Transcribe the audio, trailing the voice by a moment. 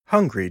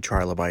Hungry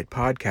Trilobite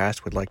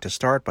Podcast would like to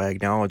start by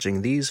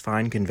acknowledging these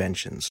fine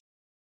conventions.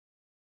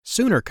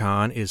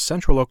 SoonerCon is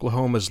Central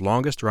Oklahoma's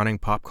longest-running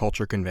pop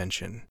culture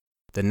convention.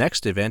 The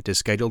next event is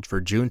scheduled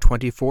for June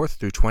 24th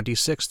through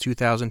 26,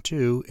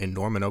 2002 in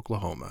Norman,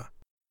 Oklahoma.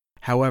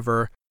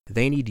 However,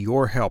 they need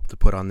your help to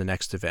put on the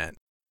next event.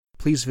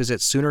 Please visit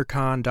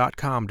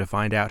SoonerCon.com to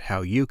find out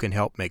how you can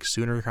help make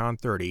SoonerCon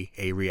 30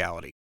 a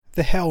reality.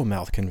 The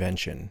Hellmouth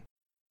Convention.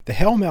 The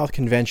Hellmouth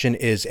Convention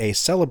is a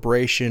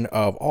celebration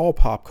of all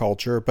pop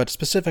culture, but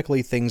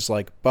specifically things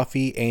like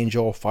Buffy,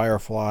 Angel,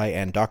 Firefly,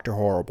 and Dr.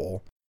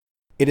 Horrible.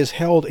 It is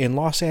held in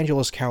Los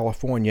Angeles,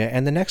 California,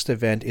 and the next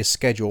event is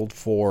scheduled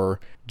for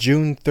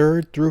June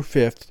 3rd through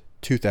 5th,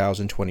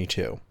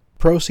 2022.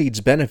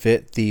 Proceeds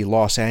benefit the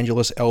Los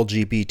Angeles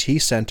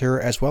LGBT Center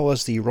as well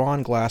as the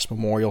Ron Glass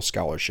Memorial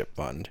Scholarship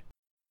Fund.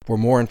 For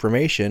more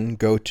information,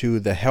 go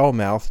to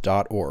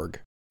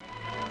thehellmouth.org.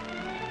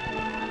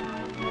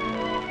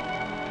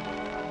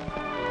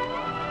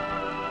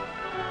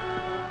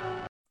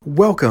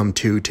 Welcome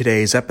to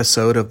today's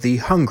episode of the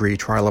Hungry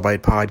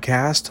Trilobite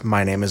Podcast.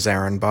 My name is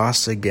Aaron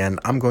Boss. Again,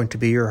 I'm going to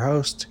be your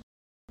host.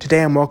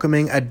 Today I'm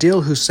welcoming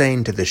Adil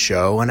Hussain to the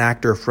show, an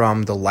actor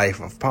from The Life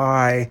of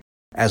Pi,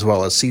 as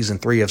well as Season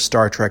 3 of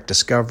Star Trek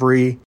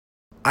Discovery.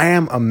 I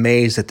am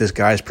amazed at this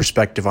guy's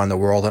perspective on the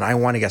world, and I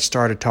want to get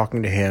started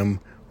talking to him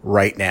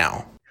right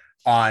now.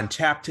 On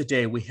tap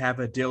today, we have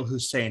Adil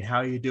Hussain. How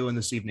are you doing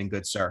this evening,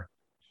 good sir?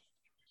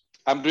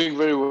 I'm doing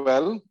very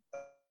well,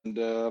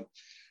 and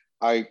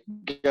I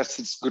guess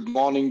it's good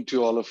morning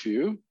to all of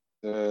you,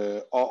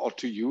 or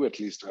to you at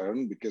least,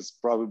 Aaron, because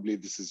probably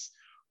this is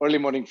early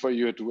morning for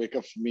you to wake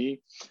up for me.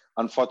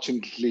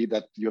 Unfortunately,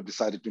 that you have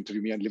decided to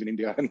interview me and live in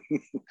India.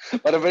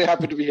 But I'm very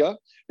happy to be here,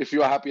 if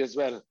you are happy as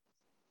well.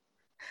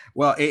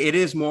 Well, it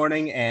is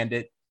morning, and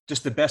it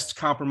just the best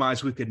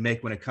compromise we could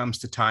make when it comes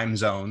to time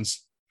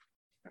zones.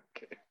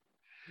 Okay.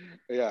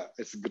 Yeah,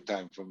 it's a good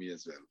time for me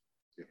as well.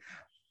 Yeah.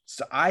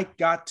 So I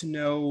got to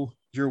know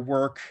your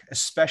work,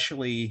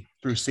 especially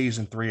through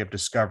Season 3 of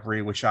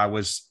Discovery, which I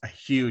was a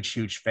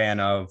huge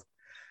fan of.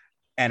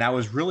 And I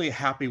was really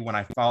happy when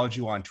I followed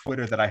you on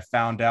Twitter that I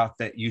found out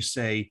that you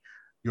say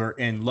you're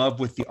in love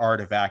with the art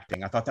of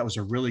acting. I thought that was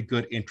a really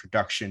good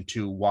introduction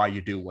to why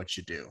you do what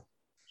you do.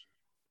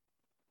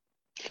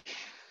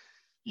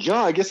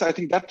 Yeah, I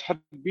think that had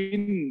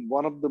been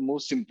one of the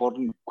most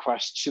important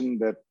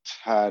questions that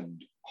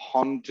had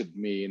haunted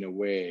me in a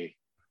way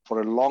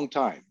for a long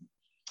time.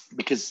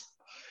 Because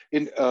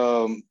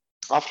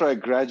after I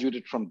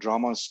graduated from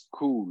drama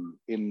school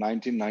in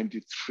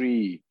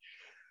 1993,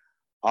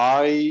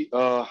 I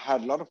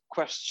had a lot of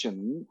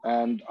questions,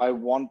 and I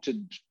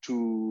wanted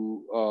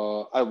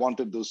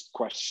those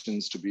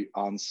questions to be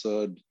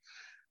answered.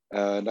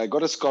 And I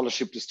got a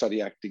scholarship to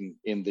study acting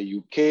in the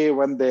UK.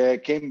 When they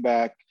came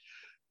back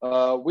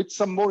with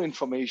some more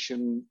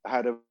information,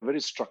 had a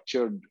very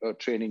structured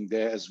training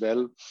there as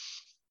well.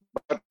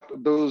 But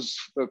those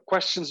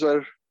questions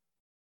were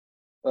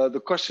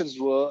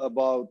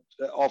about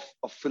of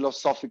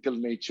philosophical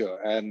nature,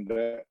 and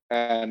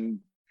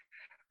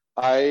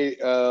I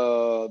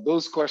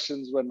those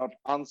questions were not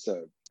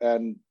answered,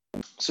 and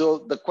so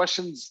the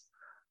questions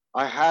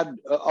I had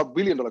are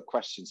billion-dollar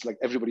questions, like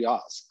everybody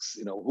asks.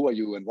 Who are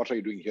you, and what are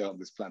you doing here on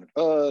this planet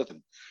Earth,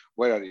 and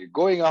where are you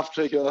going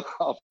after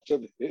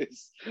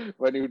this?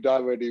 When you die,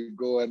 where do you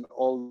go? And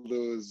all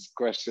those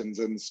questions,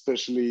 and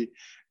especially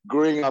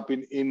growing up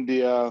in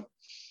India,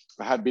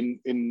 I had been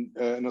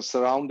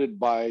surrounded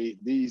by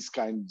these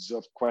kinds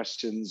of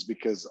questions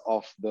because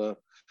of the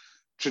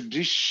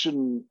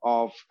tradition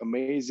of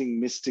amazing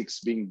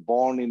mystics being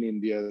born in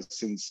India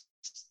since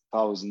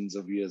thousands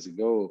of years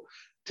ago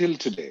till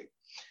today.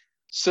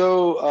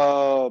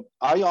 So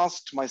I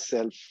asked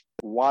myself,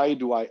 why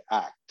do I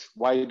act?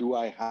 Why do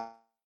I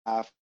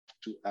have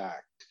to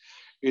act?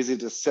 Is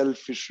it a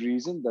selfish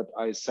reason that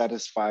I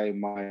satisfy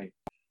my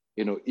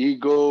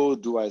ego?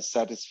 Do I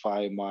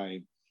satisfy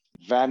my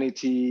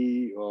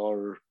vanity,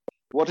 or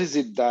what is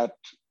it that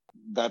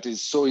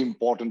is so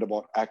important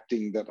about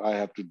acting that I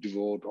have to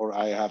devote, or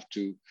I have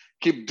to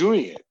keep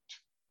doing it?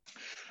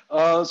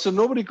 So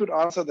nobody could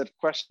answer that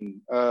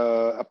question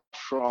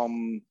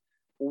from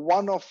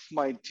one of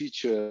my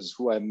teachers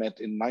who I met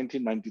in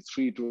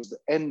 1993. It was the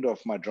end of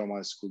my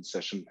drama school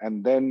session,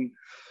 and then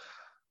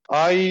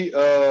I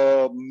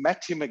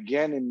met him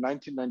again in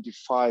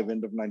 1995,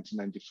 end of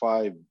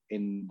 1995,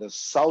 in the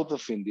south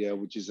of India,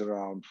 which is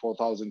around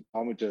 4,000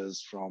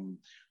 kilometers from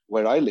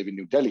where I live in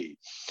New Delhi.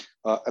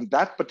 And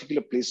that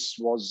particular place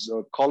was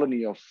a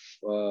colony of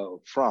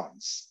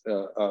France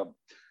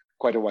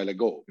quite a while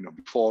ago,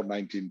 before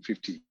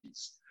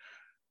 1950s.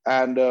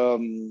 And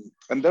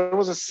there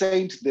was a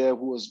saint there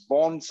who was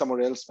born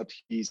somewhere else, but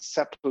he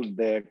settled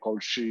there,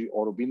 called Sri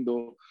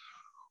Aurobindo,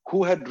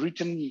 who had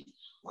written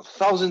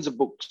thousands of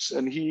books,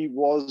 and he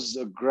was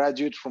a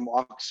graduate from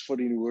Oxford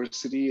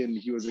University, and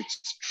he was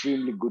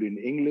extremely good in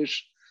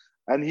English,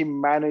 and he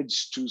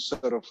managed to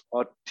sort of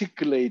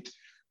articulate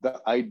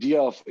the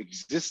idea of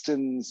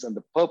existence and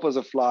the purpose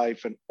of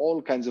life and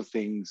all kinds of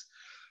things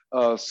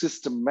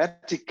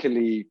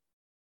systematically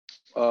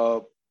uh,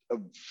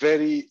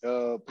 very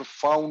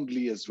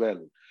profoundly as well.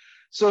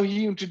 So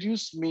he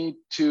introduced me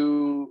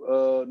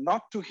to,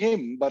 not to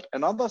him, but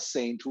another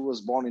saint who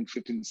was born in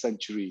 15th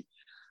century,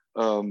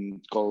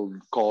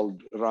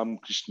 called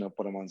Ramakrishna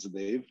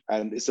Paramahansa,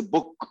 and it's a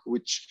book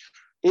which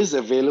is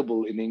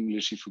available in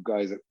English if you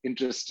guys are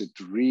interested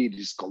to read.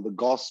 It's called The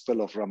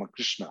Gospel of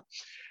Ramakrishna.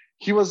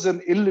 He was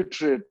an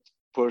illiterate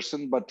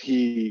person, but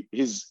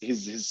his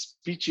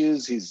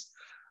speeches, his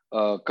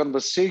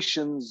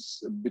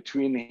conversations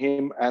between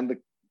him and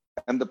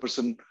the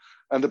person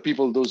and the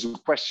people, those who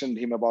questioned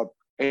him about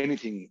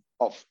anything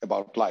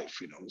about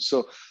life,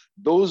 So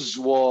those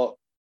were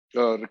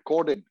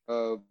recorded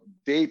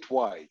date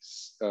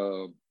wise,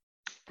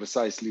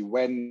 precisely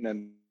when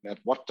and at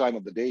what time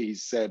of the day he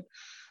said.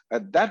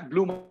 That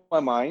blew my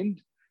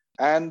mind,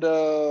 and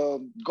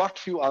got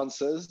few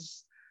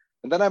answers.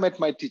 And then I met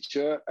my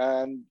teacher,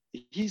 and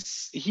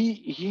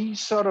he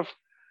sort of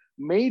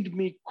made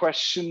me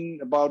question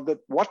about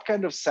what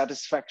kind of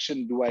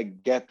satisfaction do I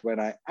get when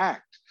I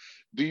act?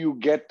 Do you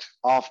get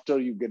after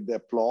you get the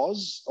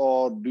applause,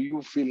 or do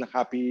you feel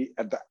happy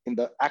in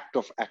the act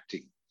of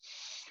acting?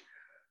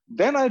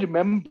 Then I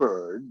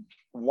remembered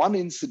one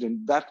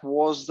incident that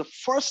was the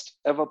first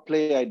ever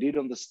play I did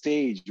on the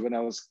stage when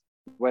I was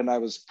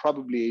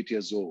probably 8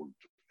 years old,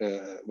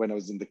 when I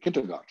was in the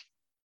kindergarten.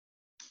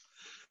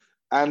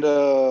 And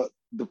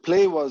the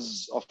play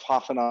was of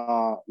half an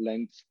hour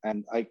length,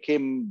 and I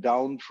came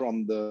down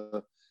from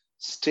the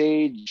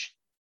stage.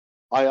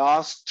 I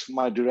asked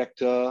my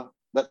director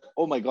that,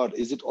 oh my God,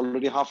 is it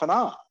already half an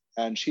hour?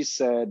 And she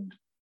said,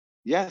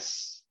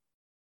 yes.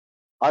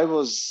 I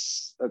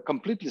was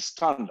completely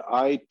stunned.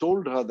 I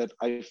told her that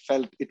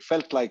it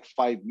felt like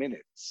 5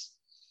 minutes.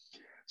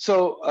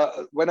 So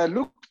when I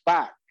looked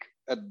back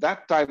at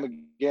that time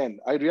again,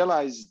 I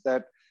realized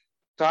that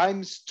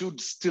time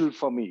stood still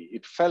for me.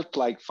 It felt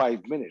like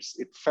 5 minutes.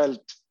 It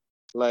felt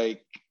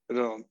like,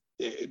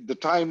 the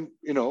time,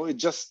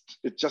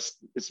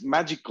 it's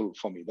magical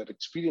for me. That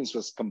experience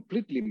was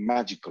completely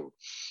magical.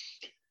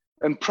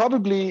 And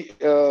probably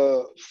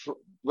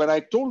when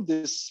I told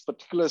this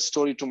particular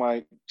story to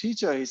my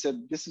teacher, he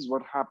said, this is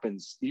what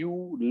happens.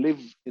 You live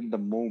in the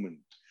moment.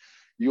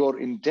 Your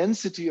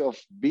intensity of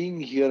being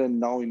here and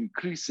now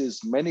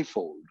increases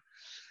manifold.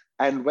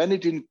 And when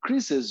it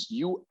increases,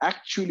 you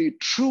actually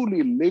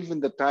truly live in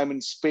the time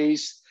and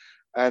space,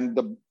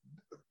 and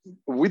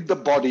with the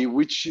body,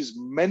 which is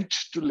meant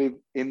to live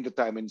in the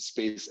time and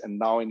space and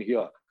now and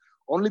here.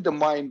 Only the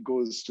mind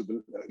goes to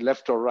the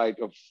left or right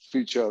of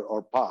future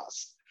or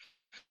past.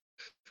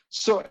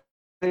 So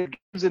it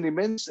gives an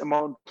immense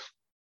amount of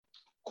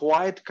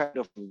quiet kind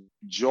of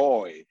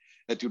joy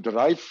that you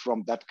derive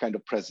from that kind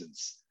of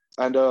presence.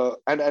 And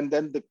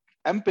then the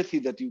empathy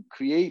that you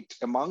create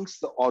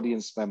amongst the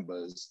audience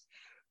members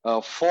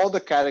for the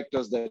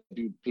characters that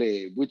you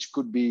play, which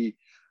could be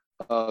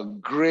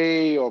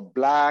gray or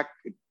black.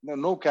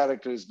 No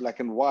character is black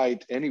and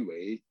white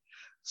anyway.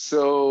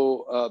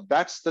 So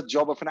that's the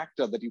job of an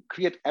actor, that you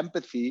create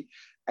empathy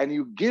and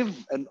you give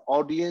an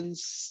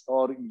audience,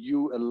 or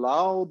you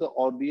allow the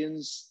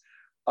audience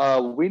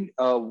a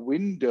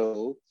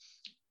window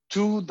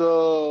to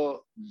the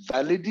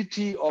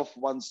validity of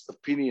one's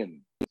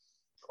opinion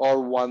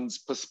or one's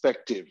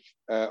perspective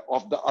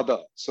of the other.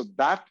 So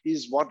that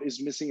is what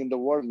is missing in the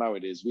world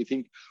nowadays. We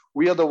think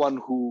we are the one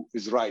who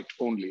is right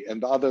only,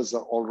 and the others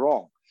are all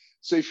wrong.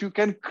 So if you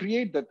can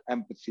create that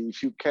empathy,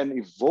 if you can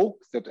evoke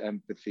that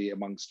empathy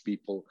amongst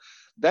people,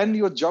 then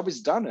your job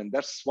is done. And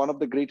that's one of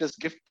the greatest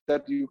gifts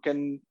that you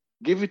can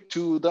give it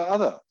to the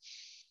other.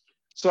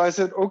 So I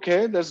said,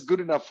 okay, that's good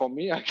enough for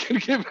me. I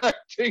can keep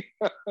acting.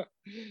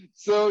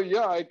 So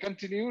yeah, I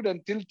continued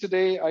until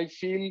today. I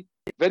feel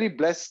very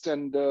blessed,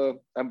 and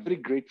I'm very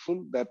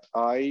grateful that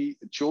I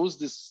chose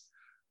this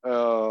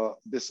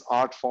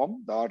art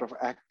form, the art of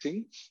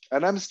acting.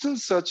 And I'm still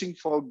searching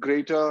for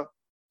greater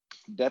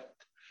depth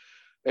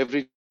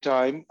every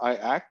time I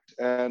act,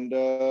 and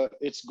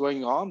it's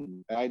going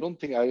on. I don't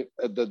think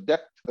the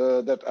depth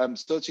that I'm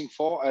searching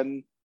for,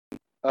 and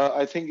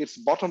I think it's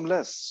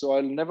bottomless. So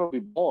I'll never be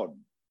bored,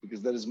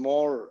 because there is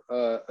more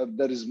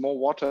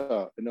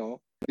water,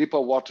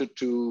 deeper water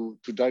to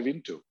dive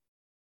into.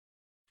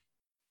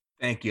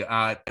 Thank you.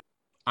 I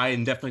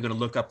am definitely going to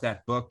look up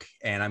that book,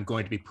 and I'm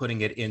going to be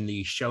putting it in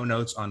the show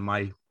notes on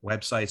my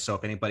website. So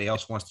if anybody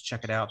else wants to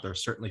check it out, they're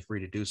certainly free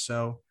to do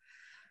so.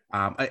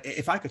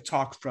 If I could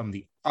talk from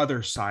the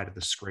other side of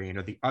the screen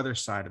or the other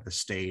side of the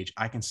stage,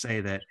 I can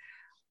say that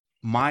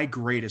my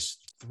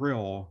greatest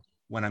thrill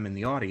when I'm in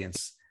the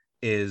audience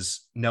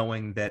is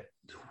knowing that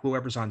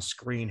whoever's on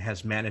screen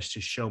has managed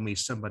to show me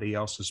somebody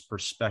else's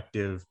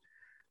perspective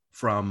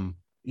from,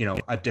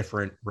 a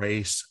different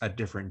race, a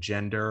different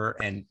gender.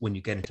 And when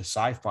you get into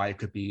sci-fi, it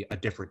could be a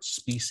different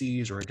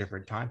species or a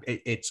different time.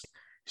 It's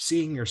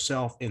seeing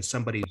yourself in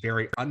somebody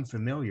very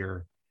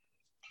unfamiliar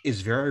is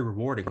very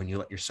rewarding when you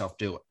let yourself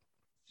do it.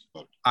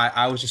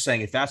 I was just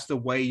saying, if that's the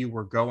way you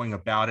were going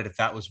about it, if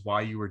that was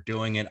why you were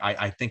doing it,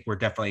 I think we're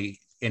definitely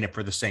in it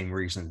for the same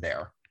reason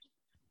there.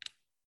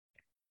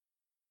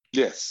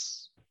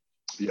 Yes,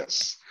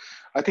 Yes.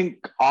 I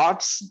think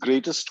art's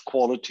greatest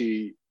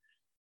quality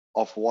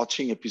of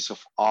watching a piece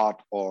of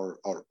art, or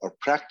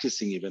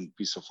practicing even a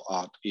piece of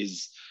art,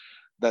 is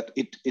that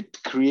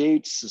it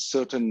creates a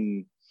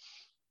certain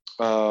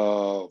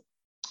uh,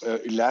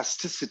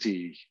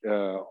 elasticity,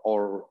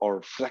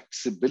 or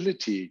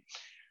flexibility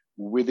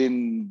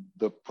within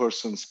the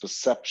person's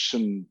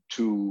perception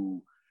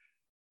to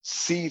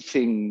see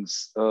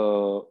things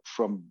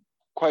from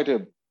quite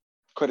a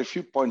quite a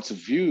few points of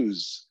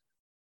views,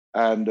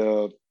 and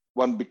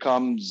one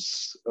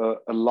becomes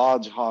a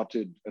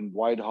large-hearted and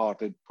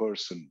wide-hearted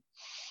person.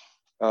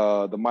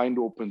 The mind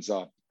opens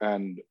up,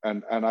 and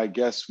I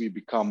guess we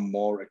become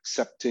more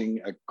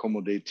accepting,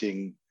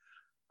 accommodating,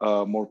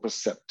 more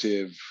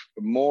perceptive.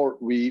 More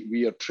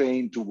we are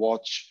trained to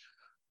watch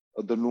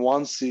the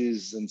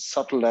nuances and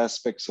subtle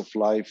aspects of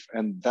life,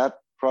 and that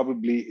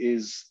probably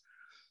is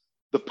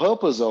the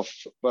purpose of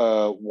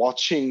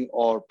watching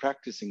or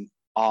practicing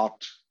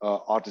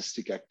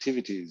artistic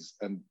activities.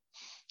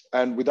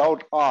 And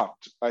without art,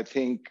 I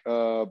think,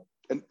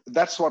 and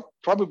that's what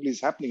probably is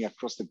happening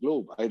across the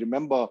globe. I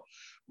remember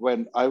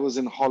when I was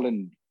in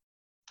Holland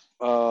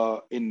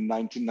in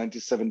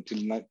 1997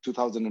 till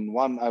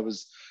 2001, I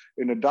was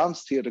in a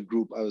dance theater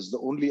group. I was the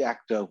only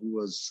actor who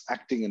was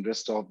acting, and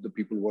rest of the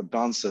people were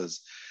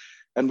dancers.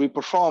 And we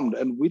performed.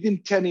 And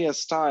within 10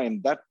 years'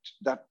 time, that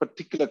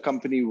particular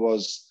company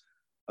was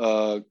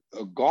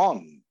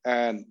gone.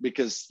 And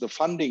because the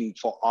funding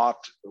for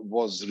art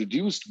was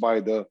reduced by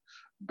the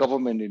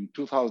government in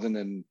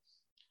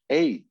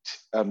 2008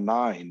 and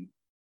 9,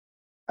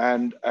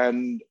 and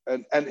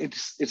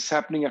it's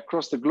happening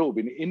across the globe.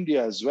 In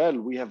India as well,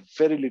 we have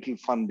very little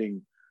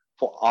funding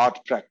for art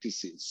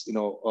practices.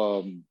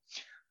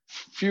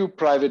 Few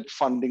private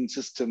funding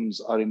systems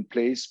are in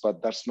place,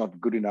 but that's not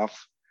good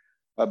enough,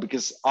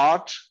 because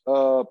art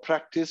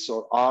practice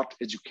or art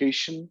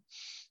education,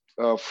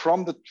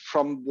 from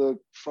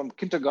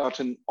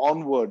kindergarten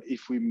onward,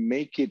 if we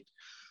make it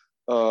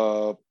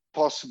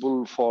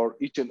possible for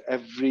each and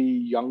every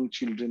young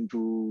children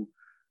to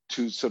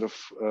sort of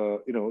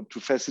to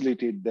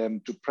facilitate them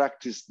to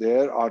practice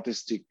their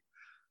artistic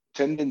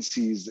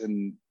tendencies,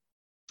 and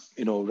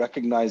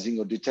recognizing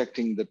or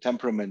detecting the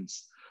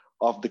temperaments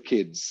of the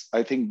kids,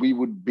 I think we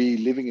would be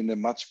living in a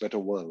much better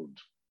world.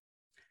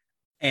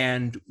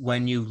 And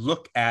when you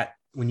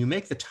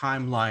make the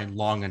timeline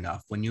long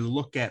enough, when you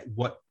look at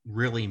what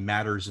really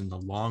matters in the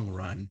long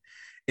run,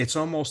 it's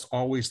almost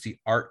always the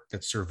art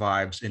that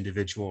survives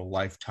individual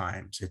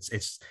lifetimes.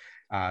 It's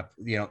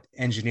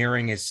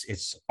engineering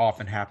it's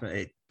often happen.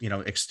 It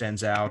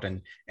extends out,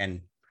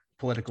 and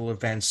political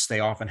events, they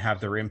often have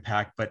their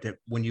impact. But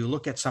when you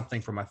look at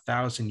something from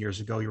 1,000 years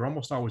ago, you're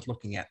almost always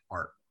looking at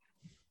art.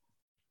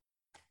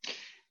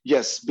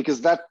 Yes,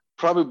 because that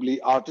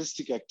probably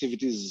artistic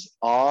activities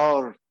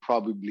are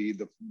probably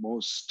the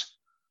most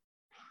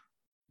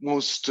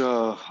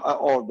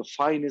or the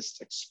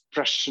finest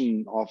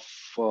expression of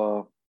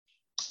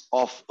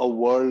a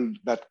world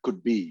that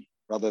could be,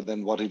 rather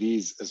than what it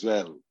is as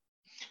well.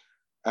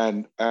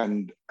 And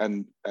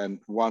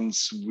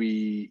once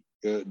we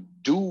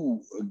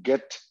do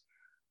get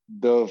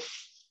the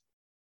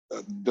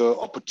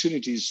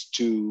opportunities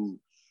to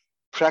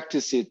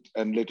practice it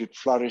and let it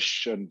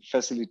flourish and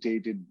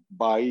facilitated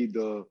by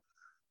the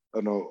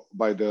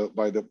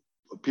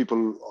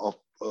people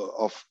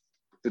of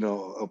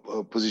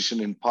a position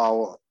in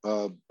power,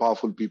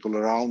 powerful people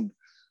around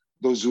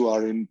those who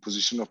are in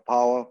position of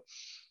power.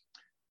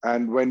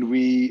 And when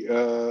we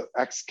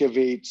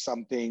excavate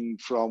something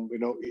from,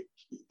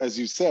 as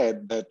you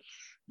said, that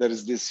there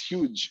is this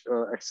huge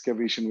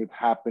excavation which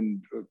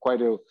happened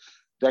quite a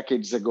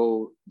decades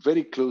ago,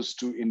 very close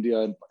to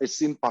India. And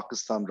it's in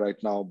Pakistan right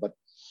now, but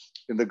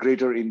in the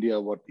greater India,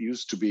 what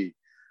used to be,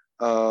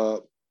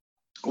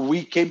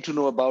 we came to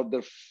know about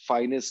the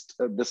finest,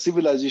 the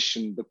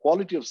civilization, the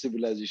quality of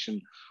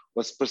civilization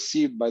was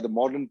perceived by the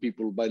modern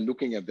people by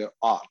looking at their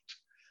art.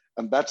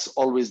 And that's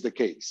always the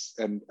case.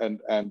 And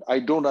I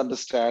don't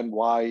understand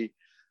why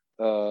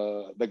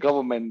the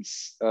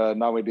governments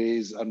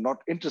nowadays are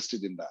not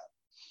interested in that.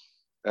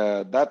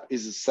 That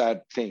is a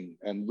sad thing,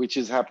 and which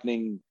is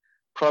happening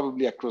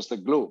probably across the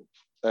globe.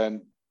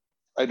 And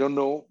I don't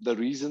know the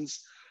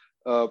reasons.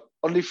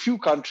 Only few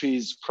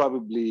countries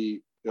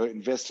probably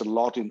invest a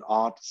lot in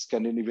art,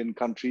 Scandinavian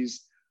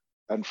countries,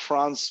 and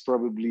France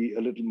probably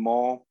a little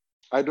more.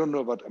 I don't know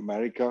about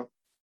America.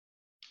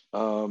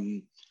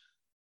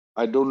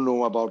 I don't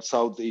know about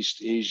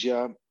Southeast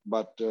Asia,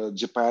 but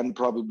Japan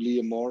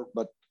probably more,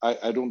 but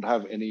I don't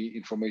have any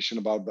information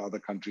about the other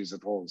countries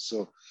at all.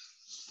 So,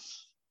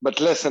 but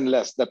less and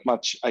less, that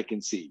much I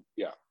can see,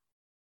 yeah.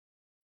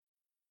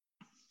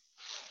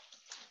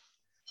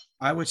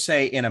 I would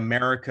say in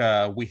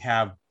America, we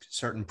have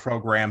certain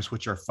programs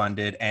which are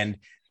funded, and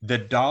the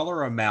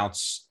dollar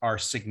amounts are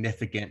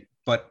significant,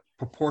 but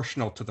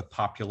proportional to the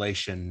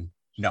population,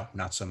 no,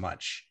 not so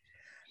much.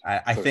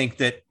 I think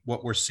that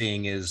what we're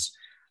seeing is,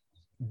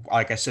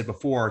 like I said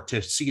before,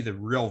 to see the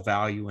real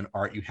value in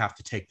art, you have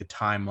to take the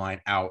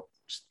timeline out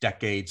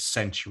decades,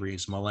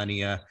 centuries,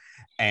 millennia,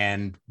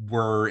 and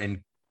we're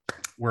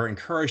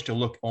encouraged to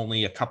look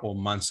only a couple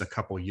months, a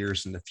couple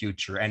years in the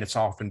future. And it's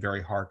often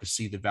very hard to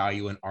see the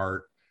value in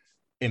art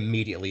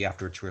immediately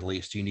after it's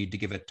released. You need to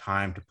give it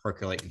time to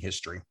percolate in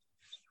history.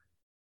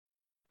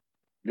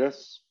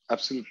 Yes,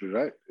 absolutely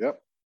right. Yep.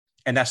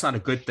 And that's not a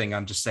good thing.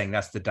 I'm just saying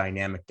that's the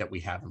dynamic that we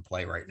have in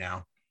play right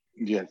now.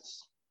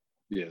 Yes.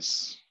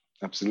 Yes,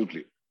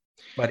 absolutely.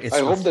 But I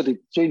hope that it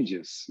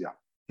changes. Yeah.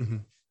 Mm-hmm.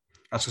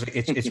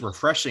 It's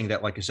refreshing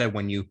that, like I said,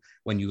 when you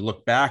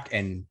look back,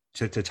 and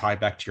to tie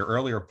back to your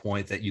earlier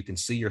point, that you can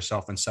see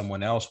yourself in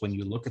someone else when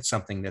you look at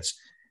something that's,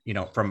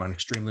 from an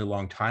extremely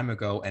long time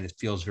ago, and it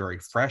feels very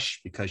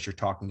fresh because you're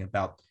talking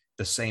about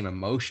the same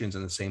emotions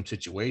and the same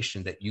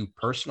situation that you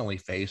personally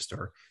faced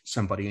or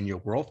somebody in your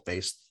world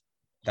faced.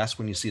 That's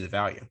when you see the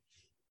value.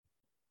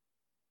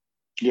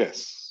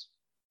 Yes,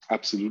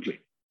 absolutely.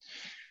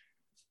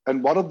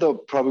 And one of the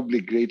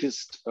probably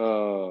greatest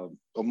or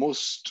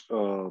most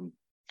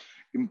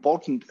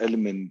important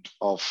element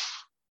of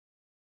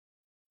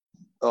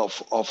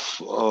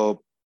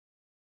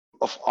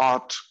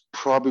art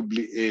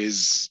probably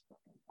is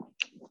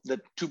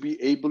that to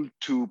be able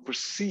to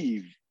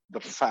perceive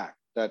the fact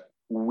that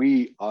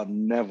we are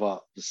never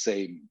the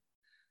same,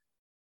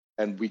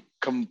 and we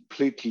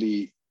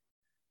completely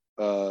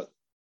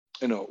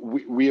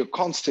we are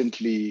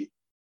constantly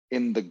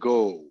in the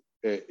go.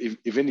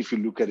 Even if you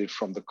look at it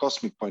from the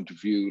cosmic point of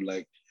view,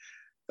 like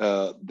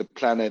the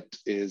planet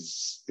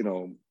is,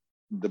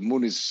 the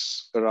moon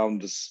is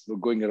around this,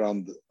 going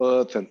around the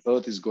earth, and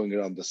earth is going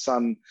around the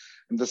sun,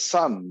 and the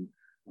sun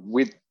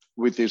with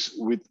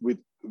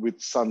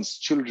sun's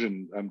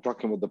children, I'm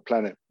talking about the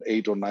planet,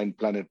 8 or 9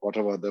 planet,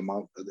 whatever the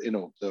amount,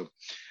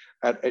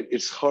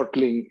 it's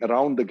hurtling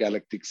around the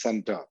galactic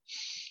center,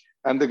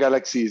 and the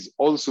galaxy is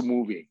also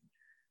moving.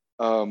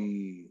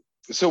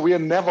 So we are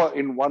never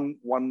in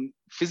one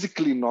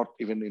physically, not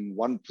even in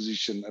one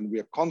position, and we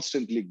are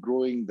constantly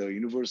growing. The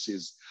universe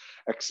is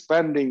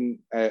expanding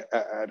at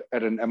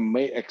an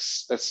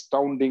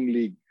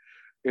astoundingly,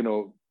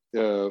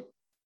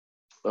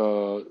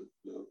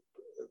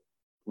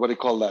 what do you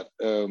call that?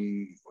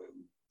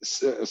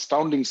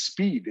 Astounding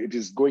speed. It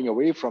is going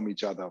away from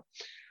each other.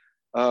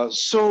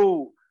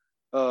 So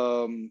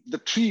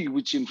the tree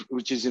which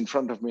is in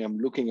front of me, I'm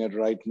looking at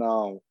right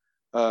now,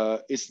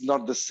 is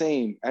not the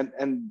same,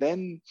 and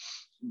then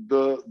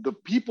the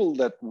people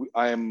that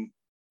I am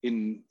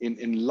in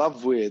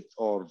love with,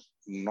 or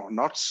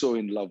not so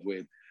in love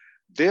with,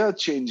 they are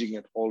changing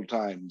at all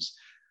times.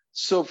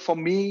 So for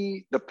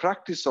me, the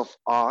practice of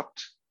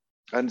art,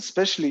 and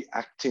especially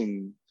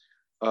acting,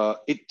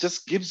 it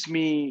just gives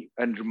me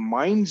and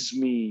reminds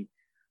me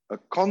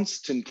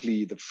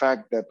constantly the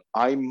fact that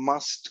I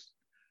must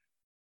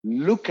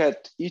look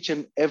at each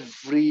and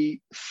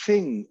every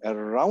thing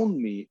around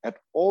me at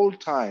all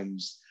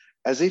times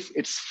as if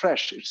it's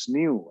fresh, it's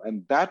new.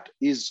 And that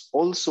is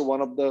also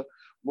one of the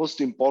most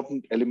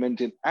important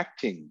element in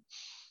acting,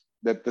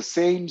 that the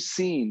same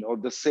scene or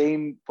the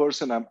same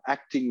person I'm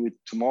acting with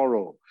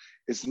tomorrow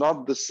is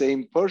not the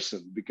same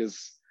person,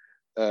 because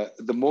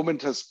the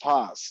moment has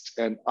passed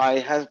and I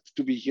have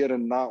to be here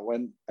and now.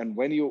 When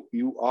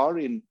you are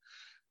in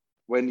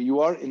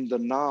the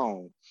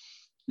now,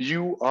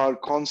 you are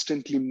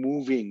constantly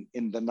moving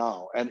in the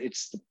now, and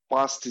it's the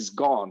past is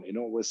gone,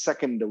 a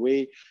second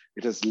away,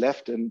 it has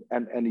left, and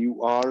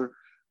you are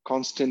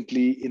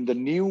constantly in the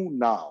new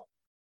now.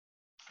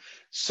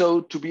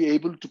 So to be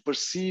able to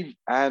perceive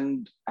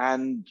and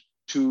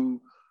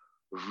to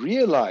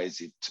realize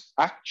it,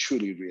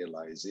 actually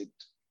realize it,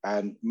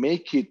 and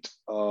make it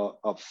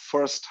a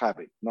first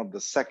habit, not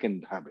the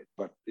second habit,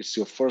 but it's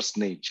your first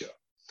nature.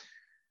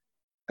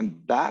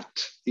 And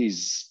that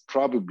is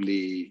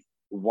probably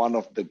one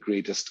of the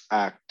greatest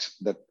acts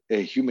that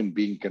a human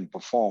being can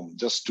perform,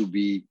 just to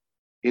be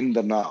in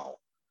the now,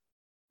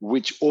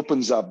 which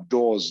opens up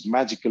doors,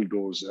 magical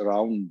doors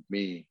around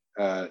me,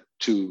 and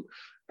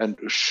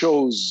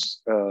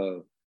shows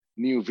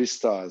new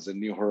vistas and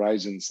new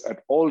horizons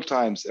at all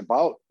times.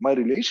 About my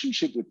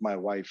relationship with my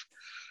wife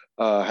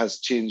has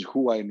changed,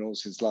 who I know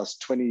since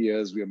last 20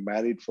 years. We are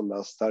married for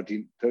last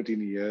 13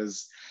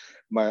 years.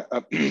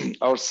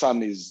 Our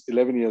son is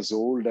 11 years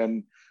old,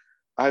 and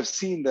I've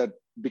seen that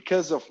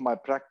because of my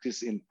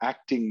practice in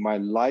acting, my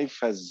life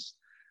has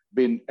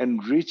been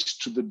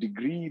enriched to the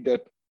degree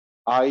that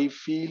I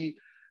feel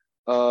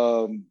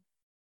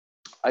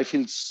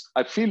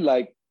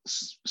like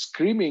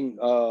screaming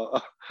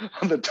on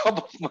the top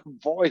of my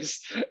voice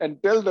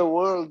and tell the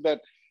world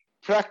that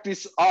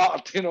practice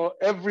art.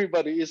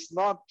 Everybody is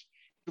not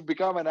to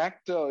become an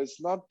actor, it's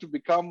not to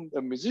become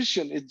a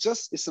musician.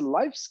 It's a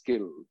life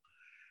skill.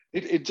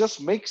 It just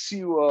makes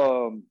you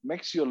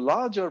a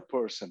larger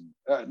person,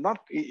 not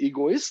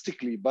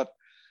egoistically, but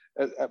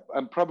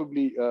I'm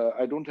probably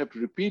I don't have to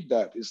repeat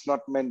that. It's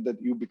not meant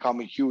that you become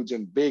huge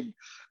and big,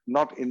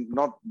 not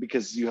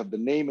because you have the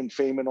name and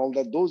fame and all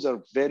that. Those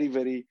are very,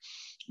 very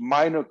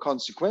minor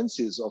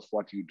consequences of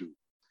what you do.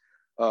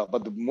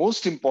 But the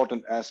most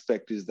important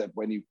aspect is that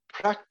when you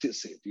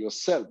practice it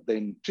yourself, the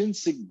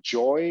intrinsic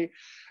joy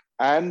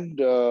and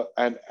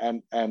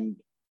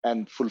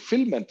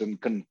fulfillment and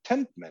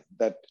contentment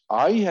that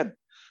I had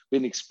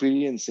been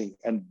experiencing,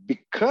 and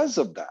because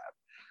of that,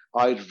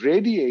 I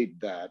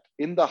radiate that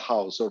in the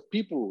house, or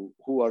people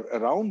who are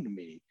around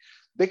me,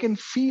 they can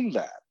feel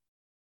that,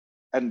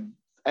 and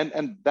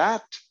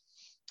that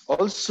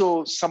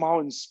also somehow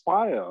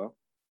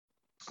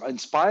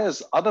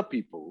inspires other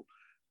people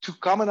to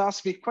come and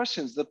ask me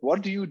questions that,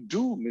 what do you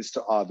do,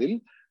 Mr.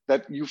 Adil,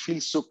 that you feel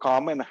so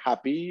calm and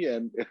happy,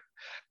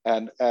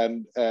 and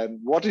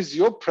what is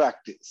your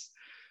practice?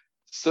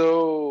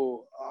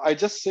 So I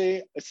just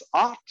say it's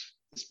art.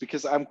 It's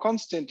because I'm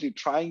constantly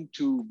trying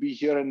to be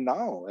here and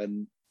now,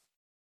 and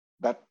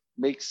that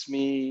makes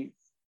me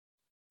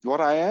what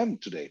I am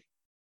today.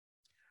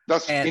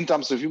 That's in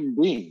terms of human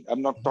being.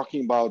 I'm not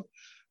talking about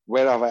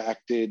where have I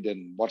acted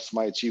and what's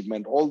my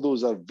achievement. All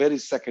those are very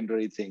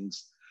secondary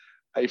things.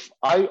 If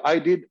I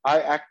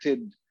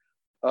acted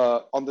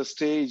on the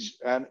stage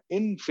and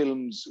in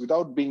films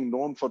without being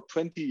known for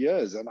 20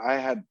 years, and I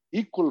had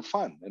equal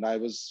fun, and I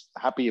was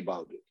happy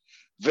about it,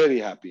 very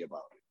happy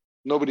about it.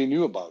 Nobody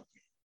knew about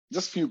me,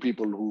 just few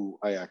people who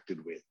I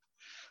acted with.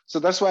 So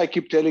that's why I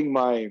keep telling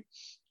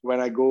when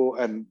I go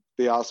and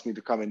they ask me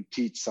to come and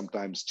teach,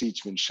 sometimes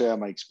teach and share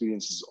my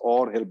experiences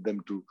or help them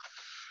to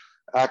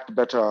act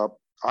better,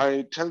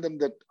 I tell them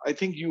that I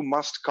think you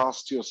must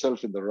cast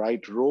yourself in the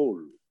right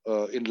role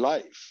in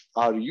life.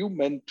 Are you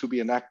meant to be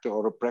an actor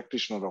or a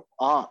practitioner of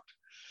art?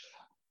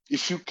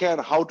 If you can,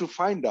 how to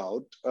find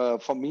out?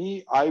 For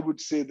me, I would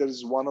say there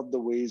is one of the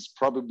ways,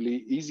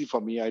 probably easy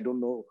for me. I don't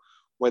know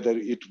whether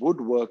it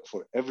would work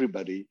for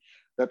everybody.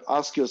 That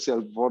ask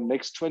yourself, for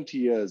next 20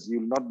 years,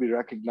 you'll not be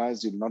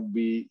recognized, you'll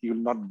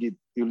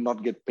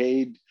not get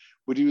paid.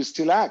 Would you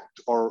still act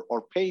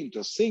or paint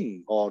or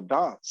sing or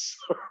dance?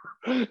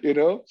 You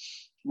know,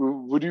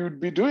 would you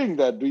be doing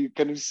that?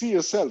 Can you see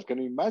yourself? Can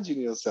you imagine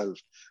yourself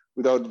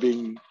without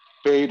being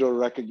paid or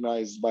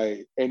recognized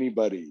by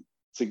anybody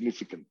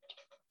significant?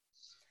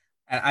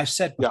 And I've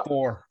said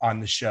before on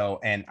the show,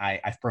 and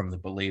I firmly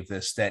believe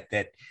this, that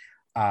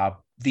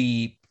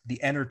the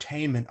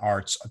entertainment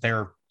arts,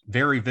 they're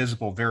very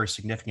visible, very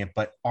significant,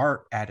 but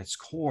art at its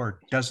core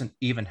doesn't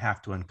even have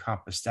to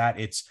encompass that.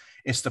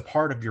 It's the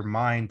part of your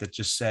mind that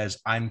just says,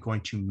 I'm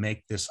going to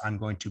make this, I'm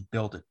going to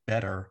build it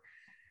better.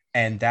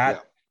 And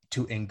that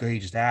to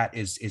engage that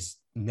is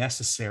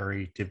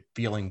necessary to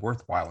feeling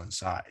worthwhile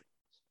inside.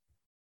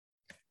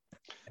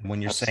 And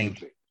when you're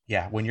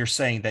when you're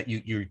saying that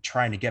you're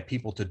trying to get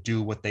people to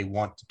do what they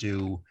want to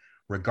do,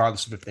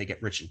 regardless of if they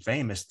get rich and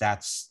famous,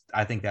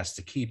 I think that's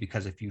the key,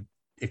 because if you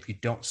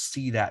don't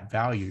see that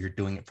value, you're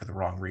doing it for the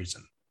wrong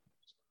reason.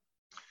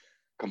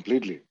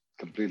 Completely.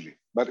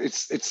 But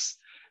it's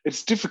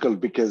difficult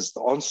because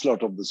the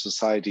onslaught of the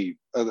society,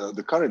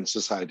 the current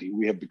society,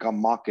 we have become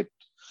market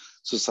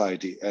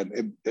society,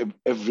 and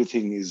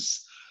everything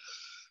is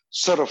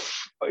sort of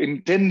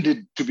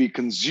intended to be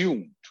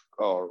consumed,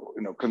 or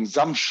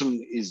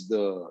consumption is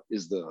the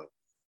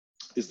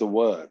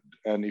word.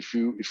 And if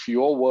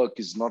your work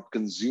is not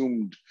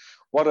consumed,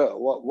 what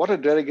a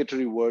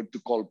derogatory word to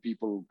call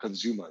people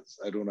consumers.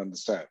 I don't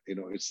understand.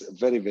 It's a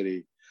very,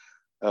 very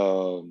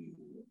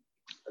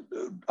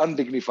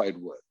undignified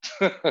word.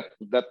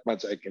 That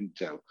much I can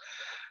tell.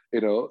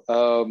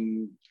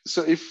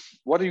 So if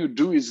what you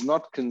do is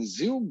not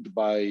consumed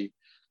by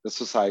the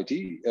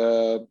society,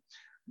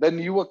 then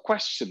you are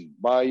questioned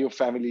by your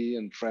family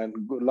and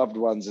loved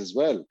ones as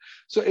well.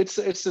 So it's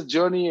a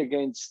journey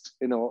against,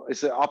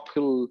 it's an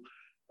uphill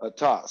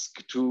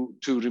task to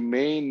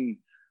remain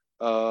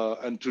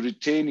and to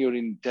retain your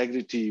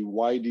integrity.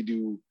 Why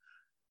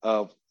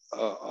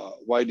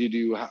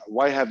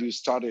have you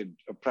started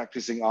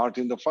practicing art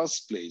in the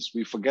first place?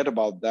 We forget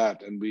about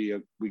that, and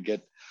we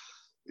get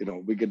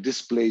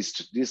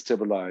displaced,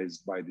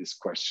 destabilized by these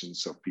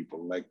questions of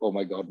people like, oh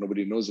my God,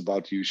 nobody knows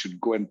about you. You should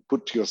go and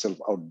put yourself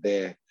out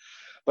there.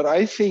 But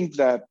I think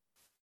that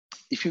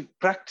if you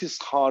practice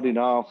hard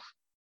enough,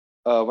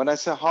 when I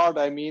say hard,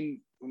 I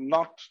mean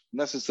not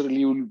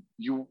necessarily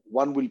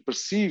one will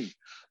perceive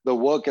the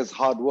work as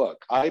hard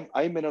work. I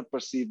may not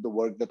perceive the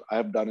work that I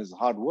have done as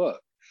hard work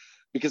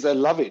because I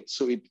love it.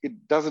 So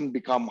it doesn't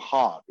become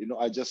hard.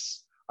 I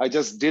just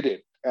did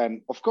it.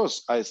 And of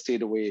course, I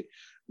stayed away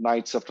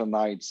nights after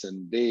nights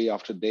and day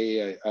after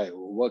day. I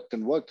worked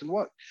and worked and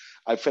worked.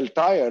 I felt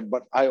tired,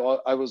 but I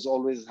was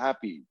always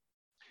happy.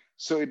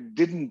 So it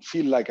didn't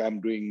feel like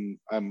I'm doing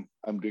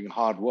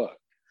hard work.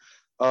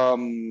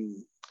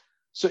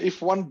 So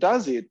if one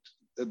does it,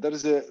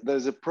 there's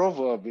a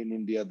proverb in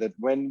India that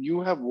when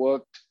you have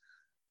worked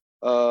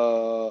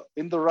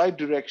in the right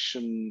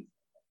direction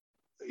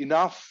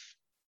enough,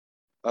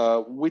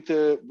 with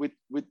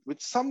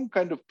some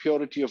kind of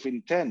purity of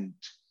intent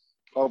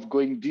of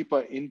going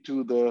deeper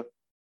into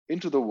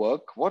the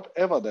work,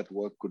 whatever that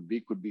work could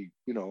be,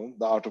 the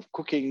art of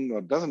cooking,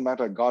 or doesn't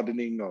matter,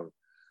 gardening or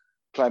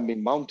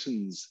climbing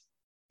mountains,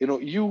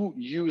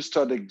 you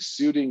start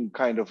exuding,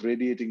 kind of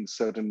radiating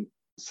certain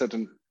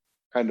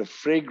kind of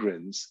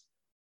fragrance,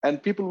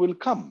 and people will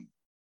come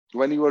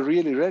when you are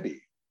really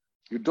ready.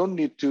 You don't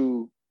need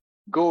to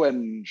go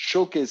and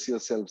showcase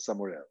yourself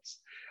somewhere else.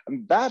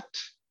 And that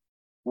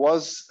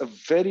was a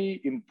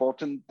very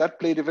important, that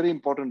played a very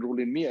important role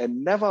in me. I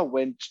never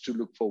went to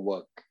look for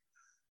work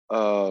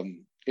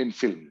in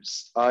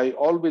films. I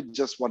always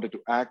just wanted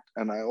to act,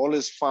 and I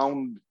always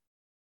found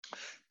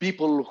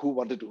people who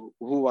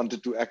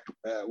wanted to act,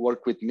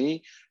 work with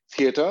me,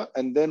 theater.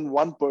 And then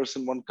one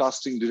person, one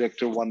casting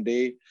director one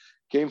day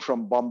came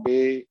from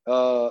Bombay,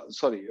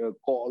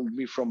 called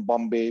me from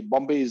Bombay.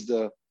 Bombay is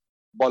the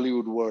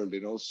Bollywood world,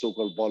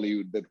 so-called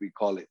Bollywood that we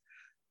call it.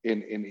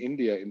 In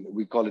India,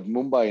 we call it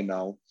Mumbai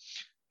now.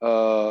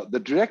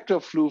 The director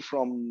flew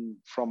from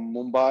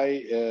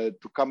Mumbai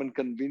to come and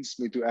convince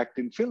me to act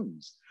in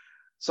films.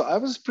 So I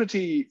was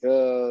pretty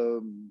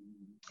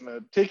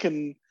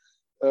taken.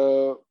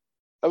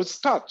 I was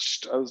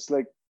touched. I was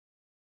like,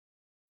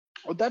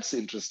 "Oh, that's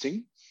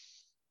interesting."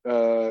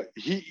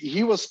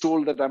 He was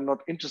told that I'm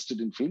not interested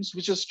in films,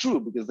 which is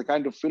true, because the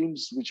kind of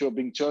films which were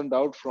being churned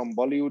out from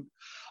Bollywood,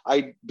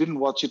 I didn't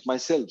watch it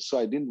myself, so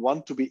I didn't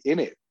want to be in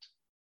it.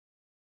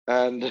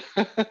 And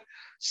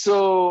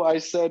so I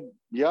said,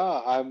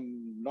 yeah,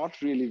 I'm not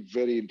really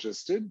very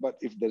interested, but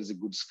if there's a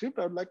good script,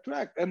 I'd like to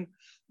act. And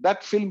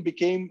that film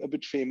became a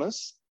bit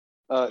famous.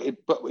 It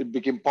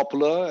became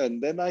popular,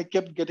 and then I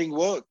kept getting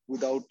work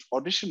without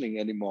auditioning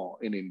anymore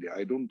in India.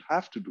 I don't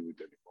have to do it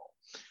anymore.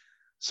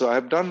 So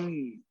I've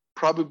done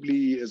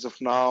probably, as of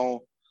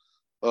now,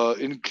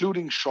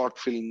 including short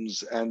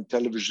films and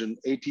television,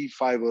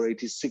 85 or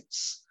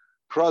 86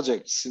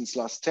 projects since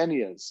last 10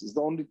 years. It's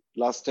the only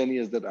last 10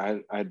 years that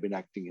I had been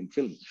acting in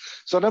film.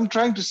 So what I'm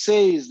trying to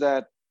say is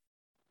that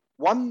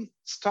one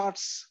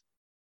starts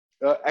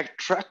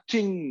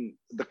attracting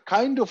the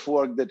kind of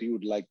work that you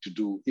would like to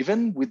do,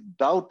 even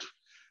without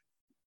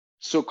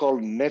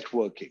so-called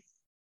networking.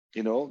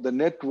 The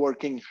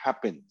networking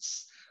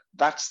happens.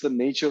 That's the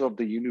nature of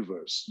the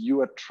universe.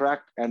 You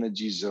attract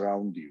energies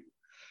around you.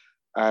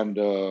 And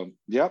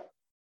yeah.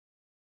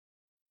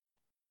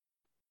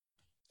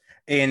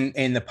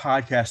 In the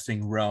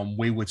podcasting realm,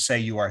 we would say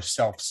you are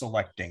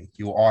self-selecting.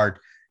 You are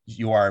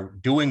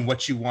doing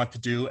what you want to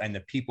do, and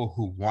the people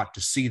who want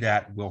to see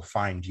that will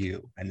find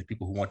you, and the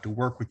people who want to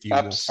work with you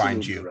will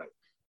find you. Right.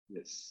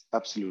 Yes,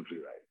 absolutely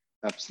right.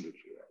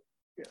 Absolutely right.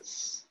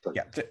 Yes.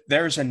 Yeah,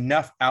 there's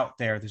enough out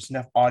there. There's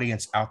enough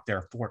audience out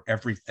there for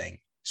everything.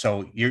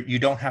 So you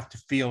don't have to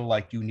feel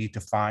like you need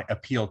to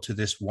appeal to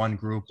this one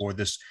group or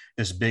this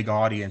big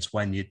audience.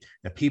 When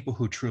the people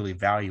who truly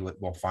value it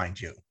will find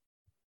you.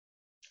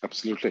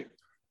 Absolutely.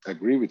 I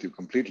agree with you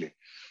completely.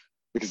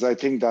 Because I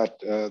think that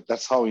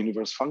that's how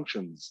universe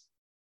functions.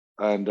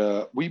 And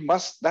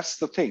that's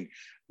the thing.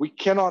 We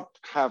cannot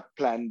have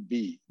plan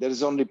B. There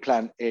is only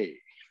plan A.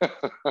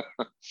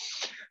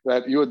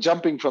 That you're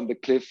jumping from the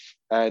cliff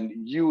and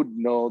you would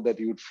know that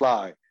you would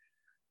fly.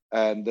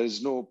 And there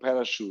is no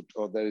parachute,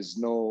 or there is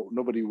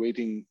nobody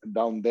waiting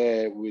down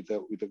there with a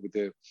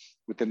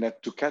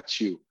net to catch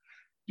you.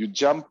 You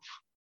jump,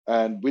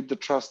 and with the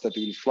trust that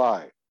you will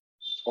fly,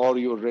 or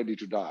you're ready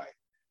to die.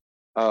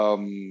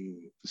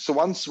 So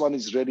once one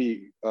is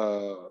ready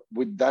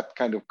with that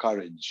kind of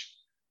courage,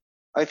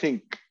 I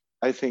think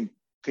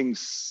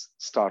things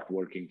start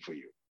working for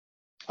you.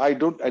 I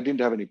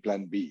didn't have any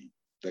plan B.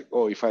 Like,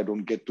 oh, if I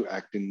don't get to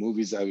act in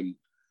movies, I will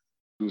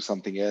do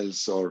something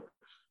else, or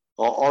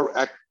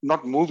act,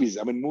 not movies.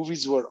 I mean,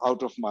 movies were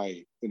out of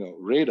my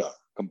radar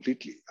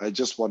completely. I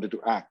just wanted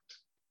to act.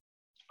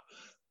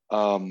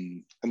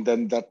 And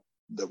then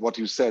what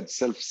you said,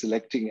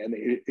 self-selecting, and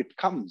it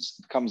comes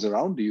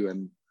around you,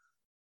 and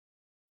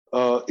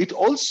it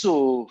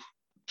also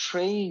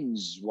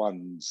trains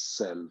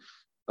oneself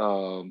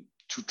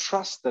to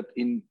trust that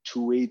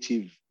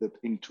intuition,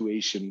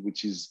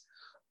 which is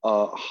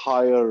a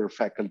higher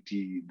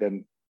faculty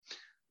than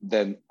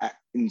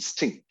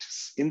instinct.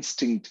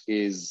 Instinct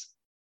is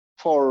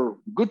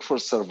good for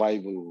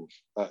survival.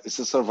 It's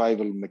a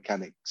survival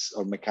mechanics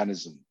or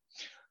mechanism.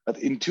 But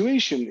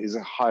intuition is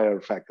a higher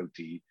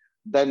faculty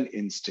than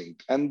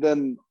instinct. And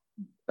then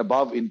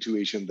above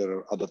intuition, there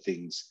are other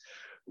things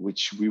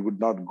which we would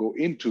not go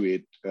into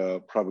it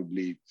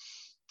probably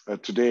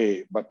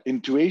today. But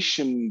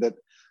intuition that,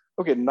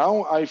 okay,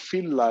 now I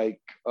feel like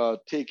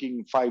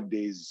taking 5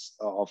 days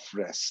of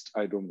rest.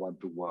 I don't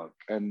want to work.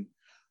 And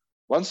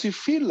once you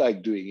feel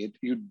like doing it,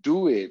 you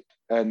do it.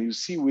 And you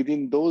see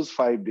within those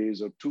 5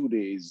 days or 2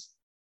 days,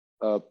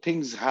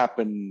 things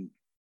happen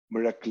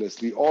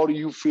miraculously, or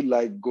you feel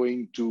like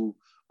going to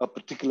a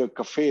particular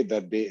cafe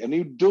that day, and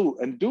you do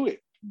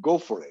it, go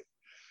for it.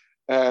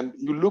 And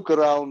you look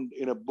around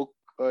in a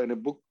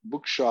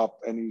bookshop,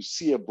 and you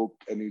see a book,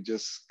 and you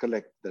just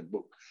collect that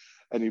book,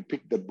 and you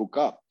pick that book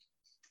up,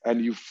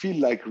 and you feel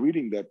like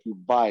reading that, you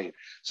buy it.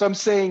 So I'm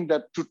saying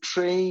that to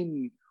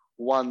train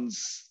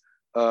oneself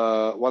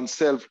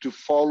to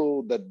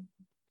follow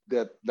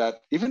that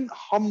even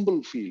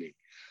humble feeling.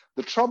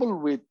 The trouble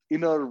with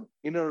inner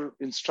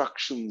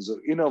instructions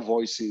or inner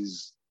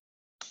voices,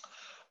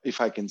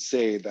 if I can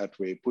say it that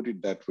way, put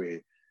it that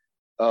way,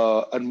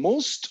 and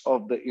most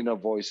of the inner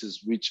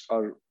voices, which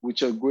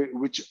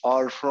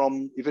are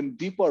from even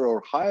deeper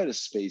or higher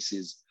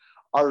spaces,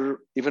 are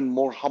even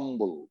more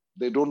humble.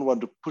 They don't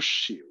want to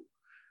push you.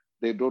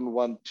 They don't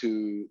want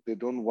to.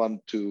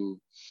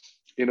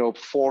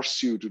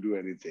 Force you to do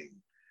anything.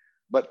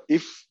 But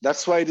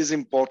that's why it is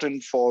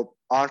important for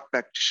art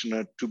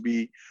practitioner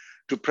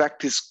to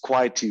practice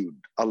quietude,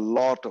 a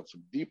lot of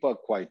deeper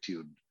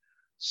quietude,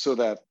 so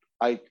that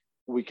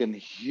we can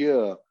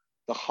hear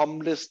the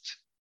humblest,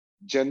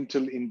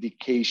 gentle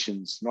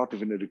indications, not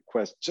even a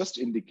request, just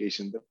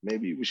indication that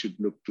maybe we should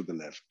look to the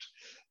left,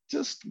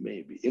 just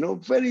maybe,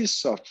 very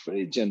soft,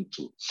 very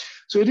gentle.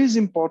 So it is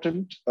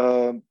important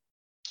to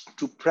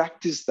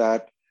practice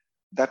that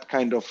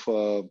kind of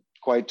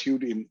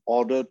quietude in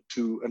order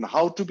to, and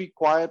how to be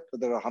quiet.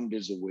 There are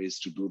hundreds of ways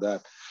to do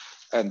that.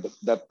 And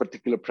that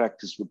particular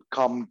practice would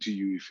come to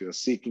you if you're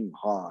seeking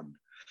hard,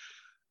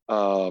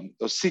 or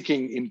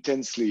seeking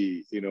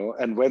intensely,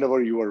 and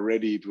whenever you are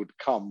ready, it would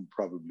come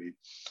probably.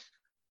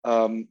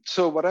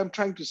 So what I'm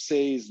trying to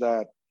say is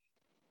that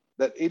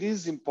it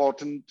is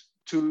important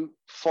to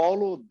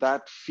follow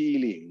that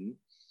feeling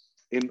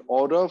in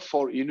order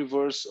for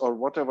universe, or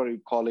whatever you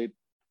call it,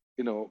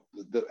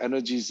 the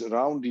energies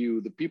around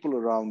you, the people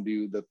around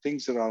you, the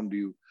things around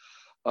you,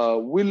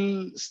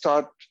 will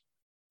start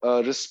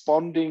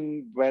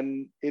responding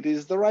when it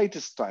is the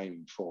rightest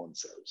time for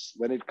oneself.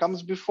 When it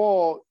comes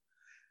before,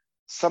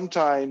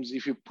 sometimes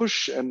if you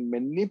push and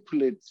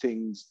manipulate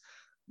things,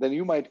 then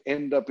you might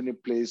end up in a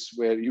place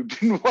where you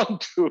didn't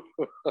want to.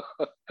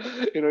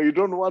 You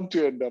don't want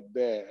to end up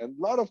there. And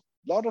a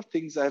lot of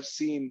things I've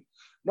seen,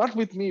 not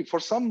with me. For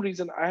some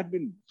reason, I had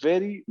been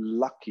very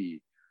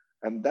lucky.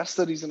 And that's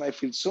the reason I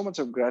feel so much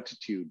of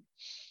gratitude,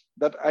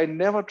 that I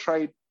never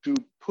tried to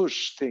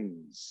push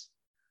things.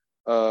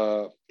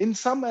 In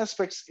some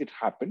aspects, it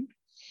happened.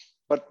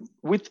 But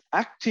with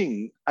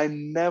acting, I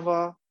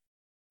never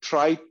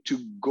tried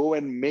to go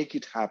and make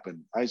it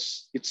happen.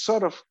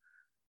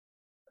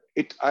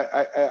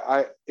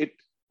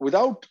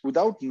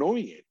 Without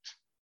knowing it,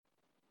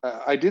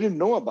 I didn't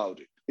know about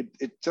it.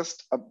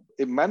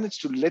 It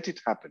managed to let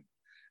it happen.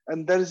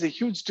 And there is a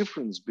huge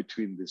difference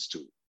between these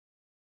two.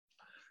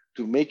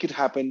 To make it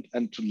happen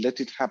and to let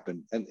it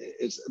happen. And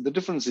the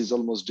difference is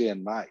almost day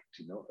and night,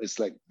 it's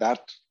like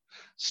that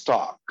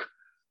stark.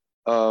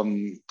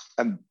 And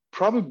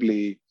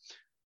probably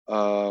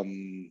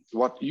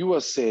what you were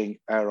saying,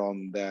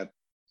 Aaron, that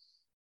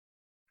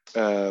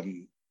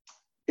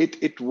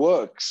it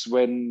works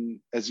when,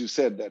 as you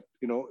said, that,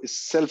 it's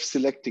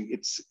self-selecting,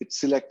 it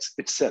selects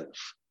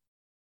itself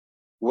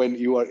when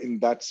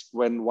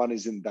one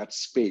is in that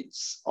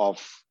space of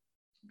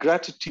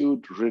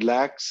gratitude,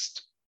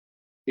 relaxed,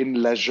 in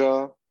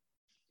leisure,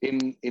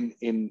 in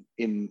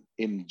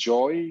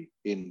joy,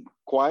 in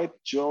quiet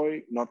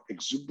joy, not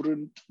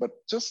exuberant, but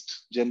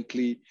just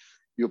gently,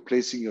 you're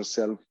placing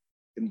yourself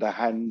in the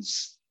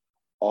hands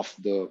of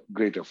the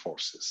greater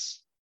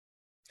forces.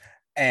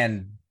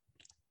 And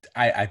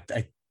I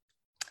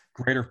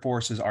greater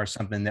forces are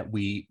something that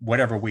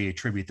whatever we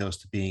attribute those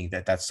to being,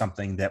 that's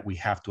something that we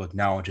have to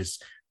acknowledge is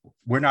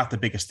we're not the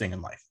biggest thing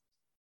in life.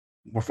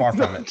 We're far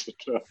from it.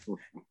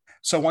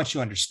 So once you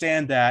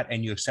understand that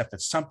and you accept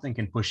that something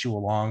can push you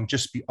along,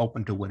 just be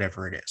open to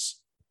whatever it is.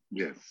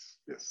 Yes,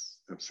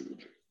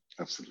 absolutely.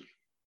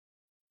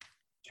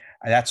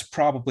 And that's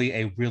probably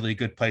a really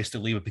good place to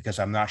leave it, because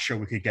I'm not sure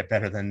we could get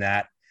better than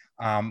that.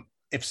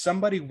 If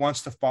somebody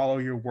wants to follow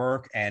your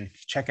work and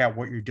check out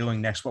what you're doing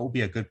next, what would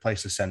be a good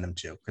place to send them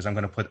to? Because I'm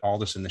going to put all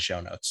this in the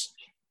show notes.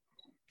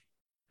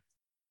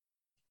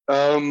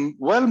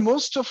 Well,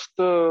 most of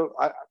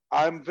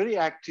I'm very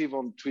active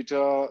on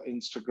Twitter,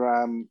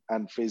 Instagram,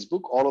 and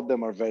Facebook. All of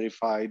them are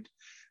verified.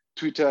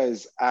 Twitter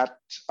is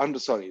 _@Adil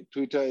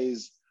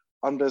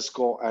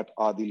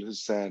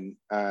Hussain,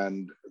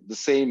 and the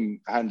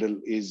same handle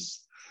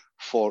is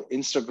for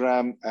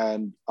Instagram,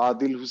 and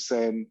Adil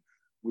Hussain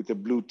with a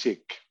blue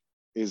tick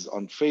is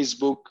on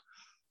Facebook.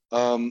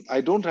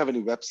 I don't have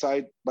any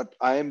website, but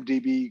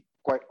IMDb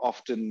quite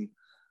often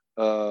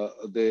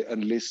they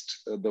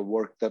enlist the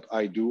work that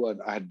I do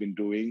and I had been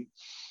doing.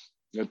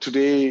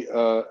 Today,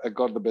 I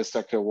got the Best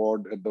Actor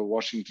Award at the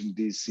Washington,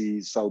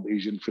 D.C. South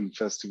Asian Film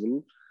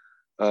Festival.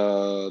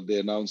 They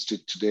announced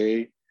it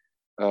today.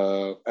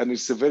 And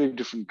it's a very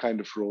different kind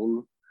of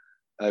role.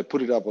 I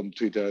put it up on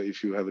Twitter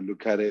if you have a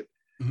look at it.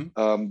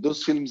 Mm-hmm.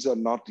 Those films are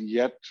not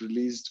yet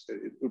released.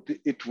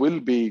 It will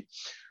be.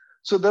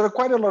 So there are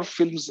quite a lot of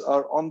films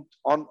are on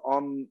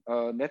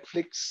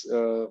Netflix.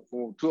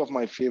 Two of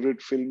my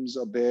favorite films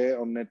are there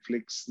on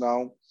Netflix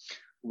now,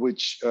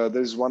 which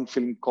there's one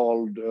film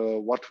called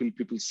What Will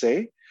People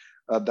Say?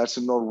 That's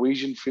a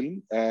Norwegian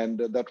film, and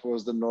that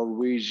was the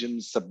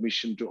Norwegian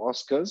submission to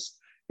Oscars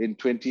in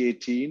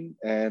 2018.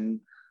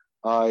 And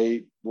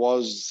I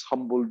was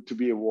humbled to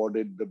be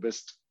awarded the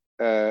best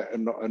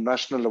a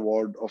national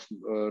award of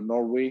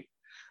Norway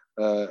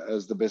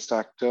as the best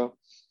actor.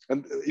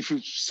 And if you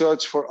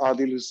search for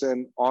Adil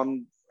Hussain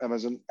on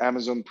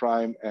Amazon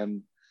Prime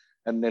and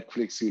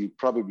Netflix, you'll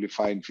probably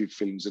find few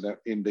films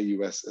in the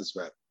US as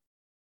well.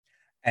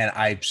 And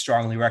I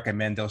strongly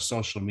recommend those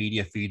social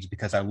media feeds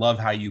because I love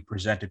how you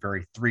present a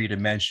very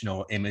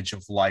three-dimensional image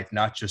of life,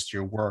 not just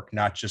your work,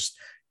 not just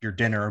your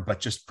dinner, but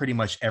just pretty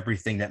much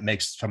everything that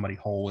makes somebody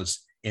whole is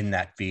in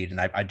that feed.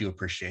 And I do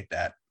appreciate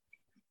that.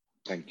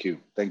 Thank you.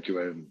 Thank you,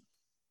 Aaron.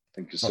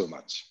 Thank you so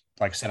much.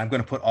 Like I said, I'm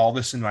going to put all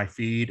this in my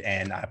feed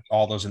and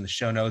all those in the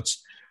show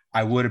notes.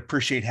 I would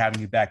appreciate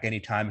having you back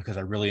anytime because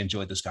I really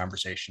enjoyed this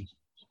conversation.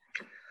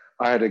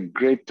 I had a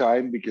great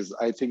time because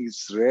I think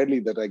it's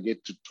rarely that I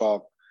get to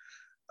talk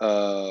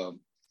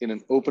in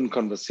an open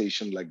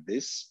conversation like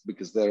this,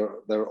 because there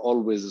are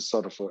always a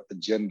sort of an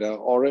agenda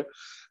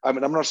I'm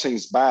not saying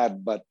it's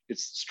bad, but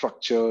it's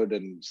structured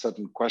and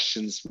certain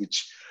questions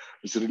which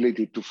is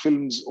related to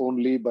films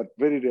only, but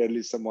very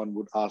rarely someone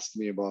would ask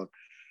me about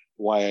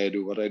why I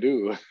do what I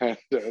do. And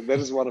that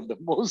is one of the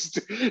most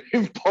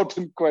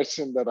important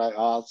questions that I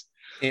ask.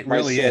 It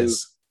really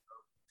is.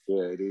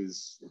 Yeah, it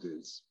is. It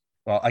is.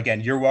 Well,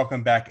 again, you're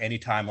welcome back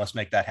anytime. Let's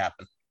make that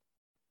happen.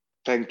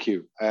 Thank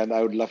you. And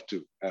I would love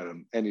to,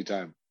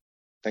 anytime.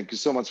 Thank you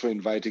so much for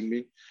inviting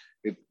me.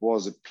 It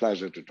was a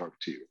pleasure to talk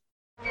to you.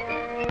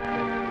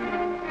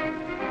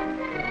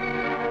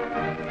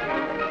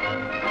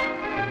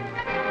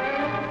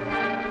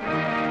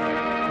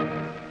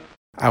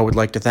 I would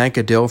like to thank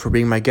Adil for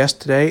being my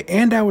guest today,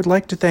 and I would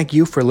like to thank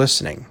you for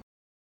listening.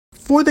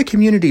 For the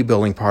community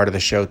building part of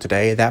the show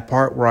today, that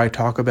part where I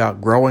talk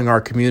about growing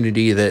our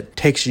community that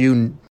takes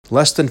you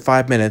less than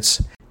 5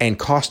 minutes and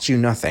costs you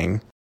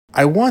nothing,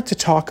 I want to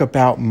talk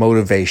about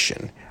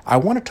motivation. I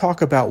want to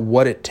talk about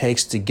what it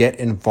takes to get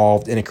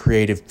involved in a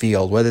creative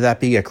field, whether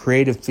that be a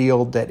creative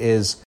field that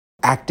is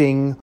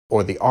acting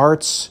or the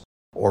arts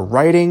or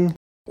writing,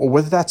 or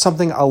whether that's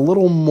something a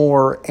little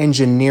more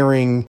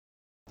engineering,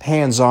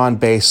 hands-on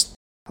based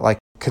like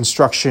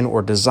construction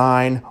or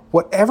design.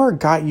 Whatever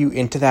got you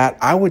into that,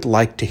 I would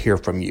like to hear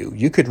from you.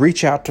 You could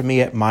reach out to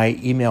me at my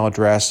email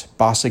address,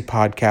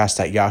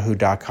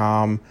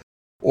 bossigpodcast@yahoo.com,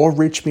 or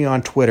reach me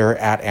on Twitter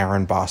at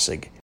Aaron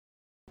Bossig.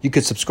 You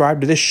could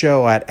subscribe to this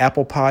show at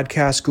Apple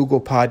Podcasts,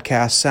 Google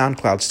Podcasts,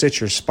 SoundCloud,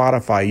 Stitcher,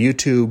 Spotify,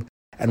 YouTube,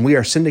 and we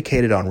are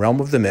syndicated on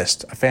Realm of the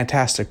Mist, a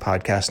fantastic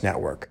podcast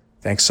network.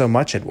 Thanks so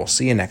much, and we'll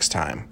see you next time.